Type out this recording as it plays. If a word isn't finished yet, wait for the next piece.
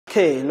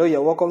Okay, hello,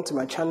 you're welcome to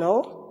my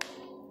channel.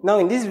 Now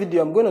in this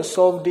video, I'm going to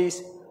solve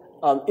this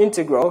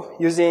integral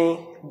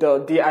using the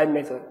DI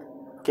method.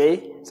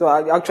 Okay, so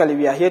actually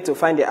we are here to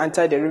find the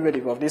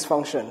antiderivative of this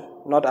function,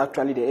 not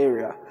actually the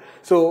area.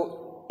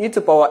 So e to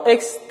power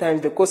x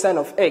times the cosine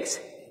of x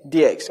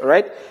dx,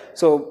 alright?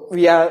 So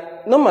we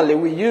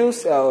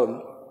use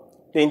the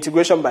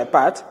integration by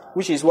part,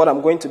 which is what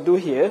I'm going to do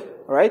here,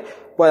 alright?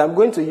 But I'm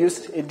going to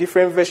use a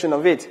different version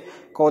of it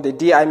called the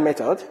DI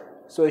method.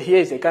 So here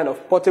is a kind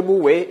of portable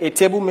way, a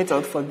table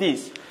method for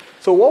this.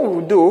 So what we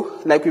will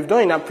do, like we've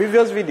done in our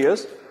previous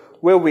videos,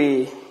 where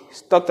we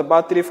talked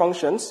about three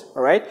functions,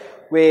 all right,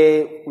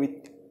 where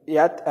we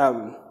had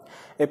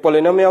a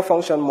polynomial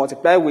function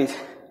multiplied with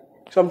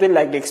something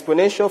like the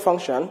exponential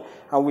function,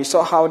 and we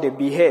saw how they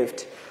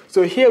behaved.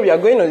 So here we are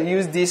going to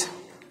use this,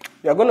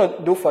 we are going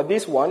to do for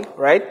this one,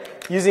 right,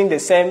 using the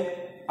same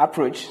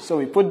approach. So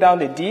we put down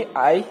the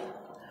DI,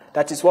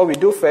 that is what we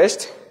do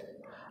first.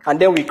 And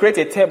then we create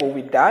a table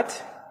with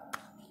that.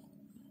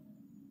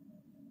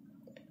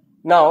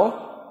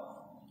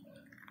 Now,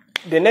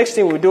 the next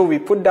thing we do, we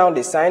put down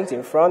the signs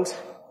in front,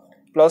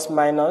 plus,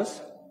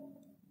 minus,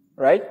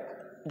 right?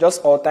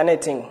 Just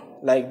alternating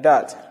like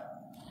that.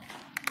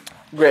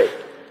 Great.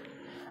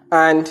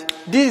 And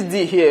this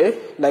D here,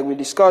 like we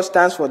discussed,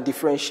 stands for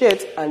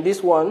differentiate, and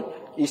this one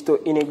is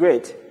to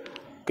integrate.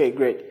 Okay,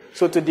 great.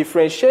 So to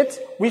differentiate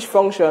which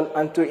function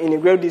and to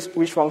integrate this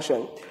which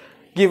function,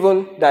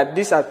 given that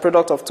these are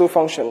product of two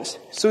functions.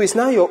 So it's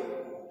now your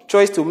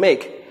choice to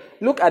make.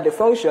 Look at the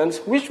functions,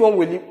 which one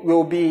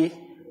will be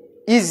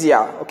easier,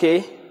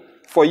 okay,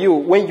 for you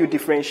when you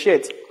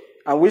differentiate,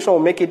 and which one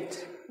will make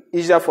it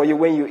easier for you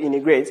when you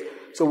integrate.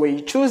 So when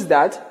you choose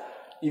that,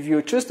 if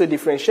you choose to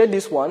differentiate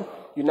this one,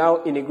 you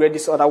now integrate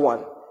this other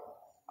one,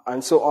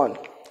 and so on.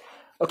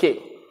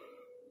 Okay,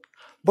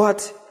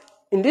 but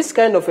in this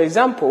kind of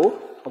example,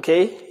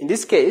 okay, in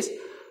this case,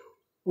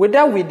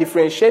 whether we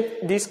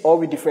differentiate this or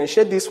we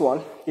differentiate this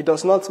one, it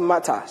does not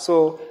matter.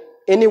 So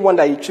any one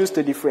that you choose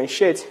to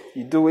differentiate,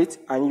 you do it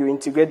and you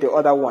integrate the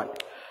other one.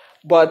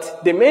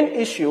 But the main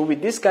issue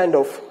with this kind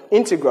of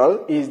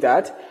integral is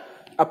that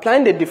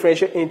applying the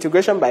differential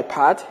integration by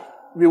part,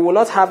 we will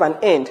not have an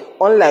end,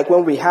 unlike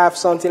when we have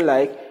something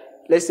like,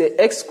 let's say,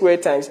 x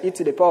squared times e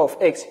to the power of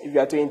x. If you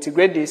are to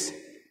integrate this,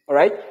 all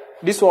right,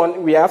 this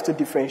one, we have to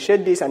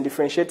differentiate this and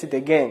differentiate it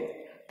again,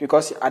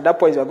 because at that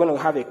point, you are going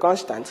to have a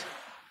constant.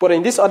 But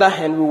on this other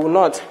hand, we will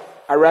not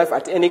arrive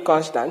at any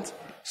constant.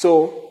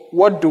 So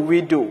what do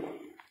we do?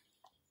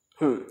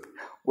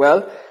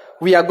 Well,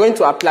 we are going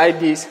to apply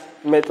this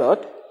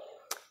method,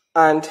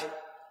 and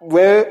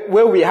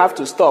where we have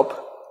to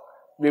stop,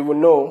 we will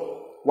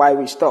know why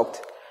we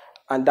stopped,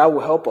 and that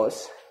will help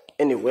us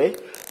anyway.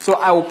 So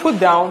I will put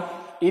down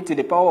e to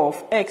the power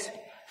of x.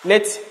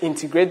 Let's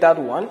integrate that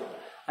one,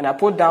 and I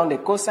put down the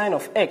cosine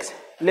of x.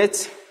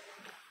 Let's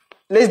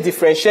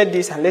differentiate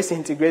this and let's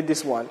integrate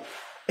this one.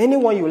 Any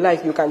one you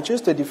like, you can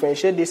choose to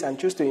differentiate this and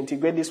choose to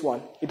integrate this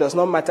one. It does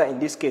not matter in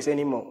this case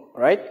anymore,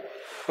 right?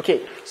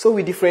 Okay, so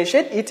we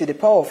differentiate e to the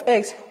power of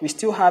x, we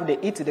still have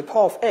the e to the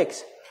power of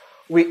x.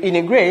 We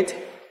integrate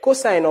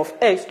cosine of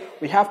x,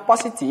 we have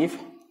positive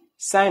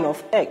sine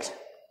of x.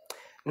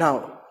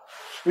 Now,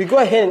 we go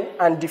ahead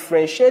and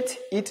differentiate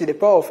e to the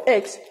power of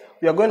x,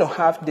 we are going to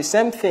have the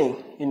same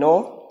thing, you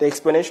know, the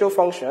exponential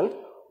function.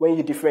 When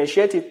you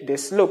differentiate it, the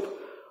slope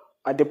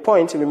at the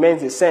point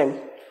remains the same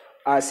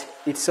as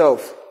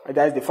itself.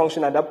 That is the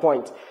function at that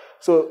point.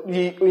 So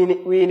we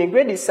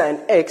integrate this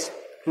sine x.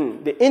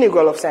 The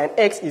integral of sine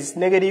x is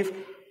negative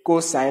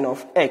cosine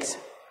of x.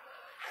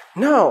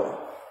 Now,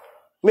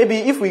 maybe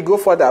if we go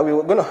further,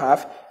 we're going to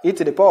have e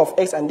to the power of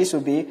x, and this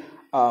will be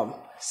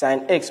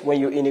sine x when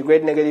you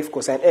integrate negative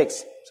cosine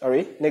x.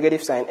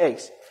 Negative sine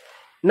x.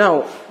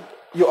 Now,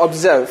 you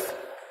observe,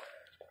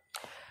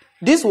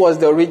 this was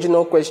the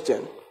original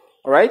question,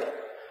 all right?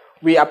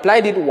 We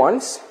applied it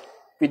once,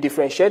 we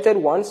differentiated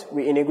once,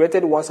 we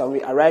integrated once, and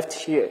we arrived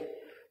here.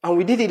 And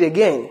we did it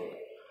again.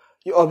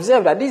 You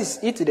observe that this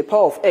is e to the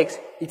power of x.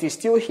 It is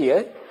still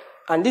here.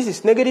 And this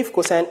is negative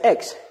cosine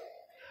x.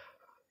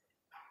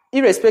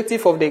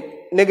 Irrespective of the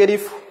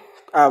negative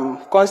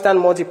constant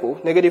multiple,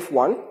 negative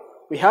 1,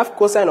 we have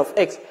cosine of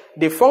x.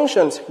 The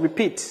functions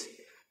repeat.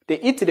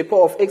 The e to the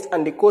power of x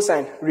and the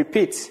cosine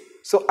repeats.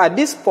 So at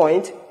this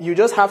point, you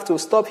just have to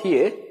stop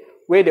here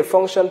where the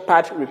function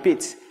part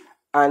repeats,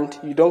 and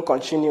you don't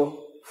continue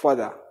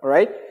further, all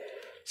right?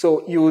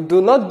 So you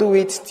do not do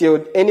it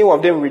till any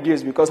of them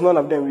reduce, because none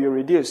of them will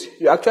reduce.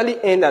 You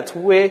actually end at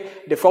where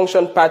the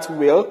function part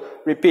will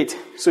repeat.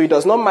 So it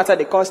does not matter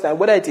the constant,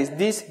 whether it is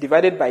this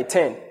divided by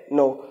 10,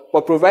 no.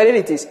 But provided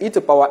it is e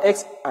to power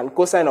x and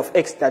cosine of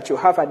x that you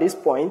have at this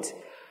point,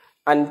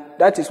 and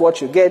that is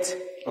what you get,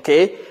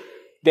 okay?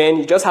 Then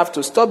you just have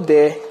to stop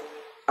there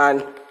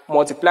and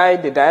multiply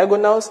the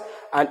diagonals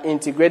and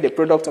integrate the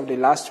product of the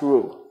last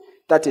row.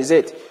 That is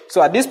it.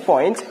 So at this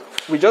point,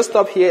 we just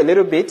stop here a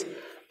little bit,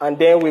 and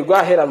then we go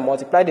ahead and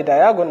multiply the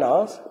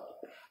diagonals,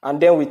 and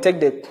then we take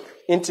the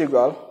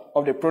integral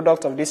of the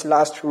product of this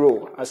last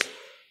row as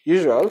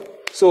usual.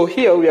 So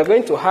here we are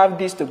going to have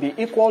this to be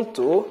equal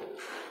to,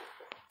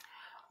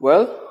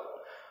 well,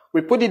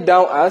 we put it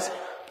down as,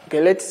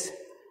 okay,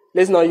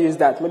 let's not use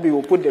that. Maybe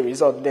we'll put the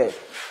result there.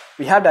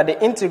 We have that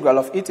the integral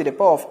of e to the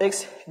power of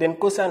x, then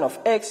cosine of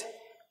x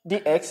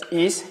dx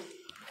is,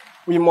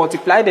 we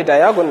multiply the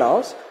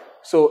diagonals.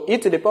 So e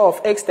to the power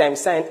of x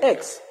times sine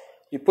x,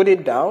 you put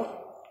it down,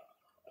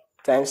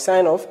 times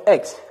sine of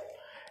x.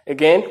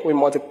 Again, we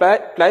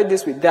multiply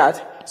this with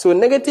that. So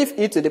negative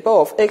e to the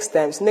power of x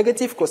times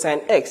negative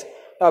cosine x,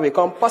 that will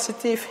become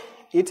positive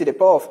e to the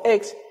power of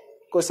x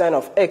cosine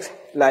of x,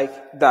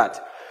 like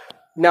that.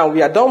 Now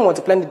we are done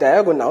multiplying the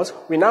diagonals.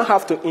 We now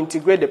have to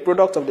integrate the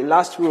product of the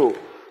last row.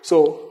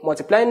 So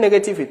multiplying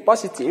negative with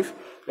positive,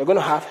 we're going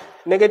to have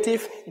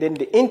negative, then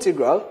the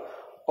integral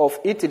of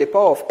e to the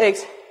power of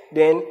x,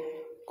 then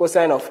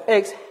cosine of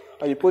x,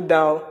 and you put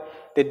down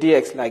the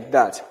dx like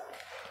that.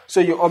 So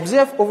you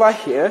observe over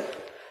here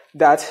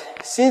that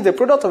since the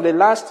product of the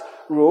last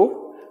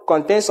row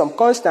contains some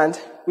constant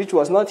which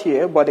was not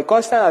here, but the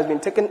constant has been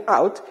taken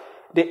out,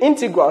 the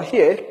integral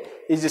here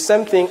is the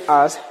same thing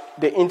as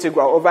the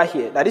integral over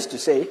here. That is to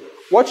say,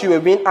 what you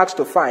were being asked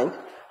to find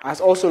has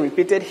also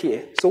repeated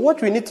here. So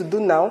what we need to do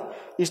now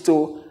is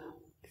to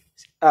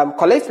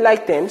collect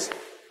like terms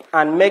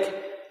and make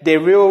the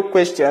real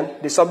question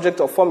the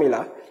subject of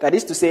formula. That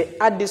is to say,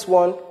 add this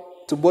one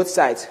to both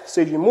sides.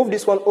 So if you move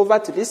this one over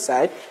to this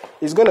side,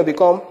 it's going to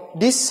become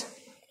this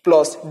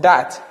plus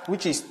that,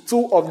 which is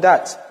 2 of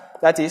that.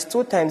 That is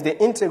 2 times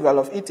the integral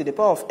of e to the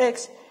power of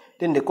x,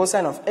 then the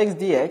cosine of x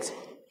dx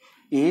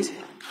is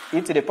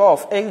e to the power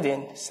of x,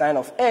 then sine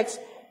of x,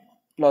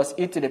 plus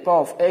e to the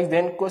power of x,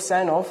 then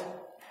cosine of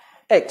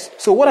x.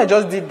 So what I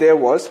just did there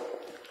was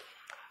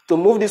to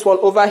move this one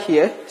over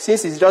here,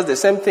 since it's just the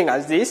same thing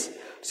as this.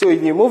 So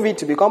if you move it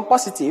to become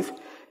positive,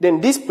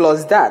 then this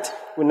plus that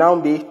will now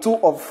be 2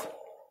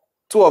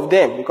 of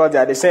them, because they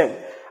are the same,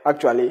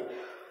 actually.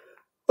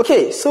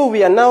 Okay, so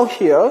we are now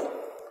here.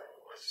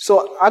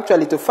 So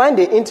actually, to find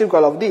the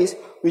integral of this,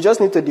 we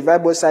just need to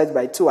divide both sides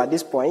by 2 at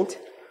this point.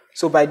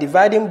 So by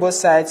dividing both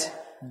sides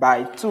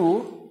by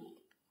 2,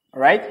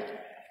 right,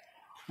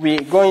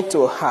 we're going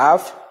to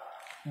have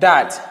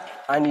that.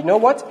 And you know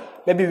what?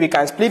 Maybe we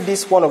can split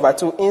this 1 over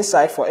 2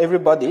 inside for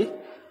everybody.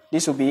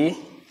 This will be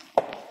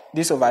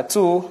this over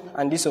 2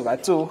 and this over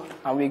 2.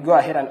 And we go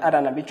ahead and add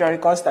an arbitrary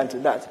constant to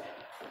that.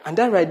 And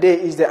that right there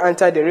is the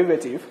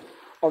antiderivative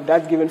of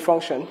that given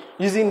function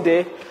using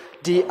the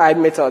DI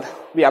method.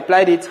 We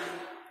applied it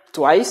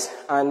twice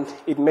and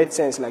it made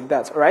sense like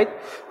that, alright?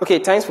 Okay,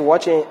 thanks for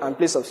watching and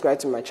please subscribe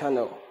to my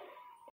channel.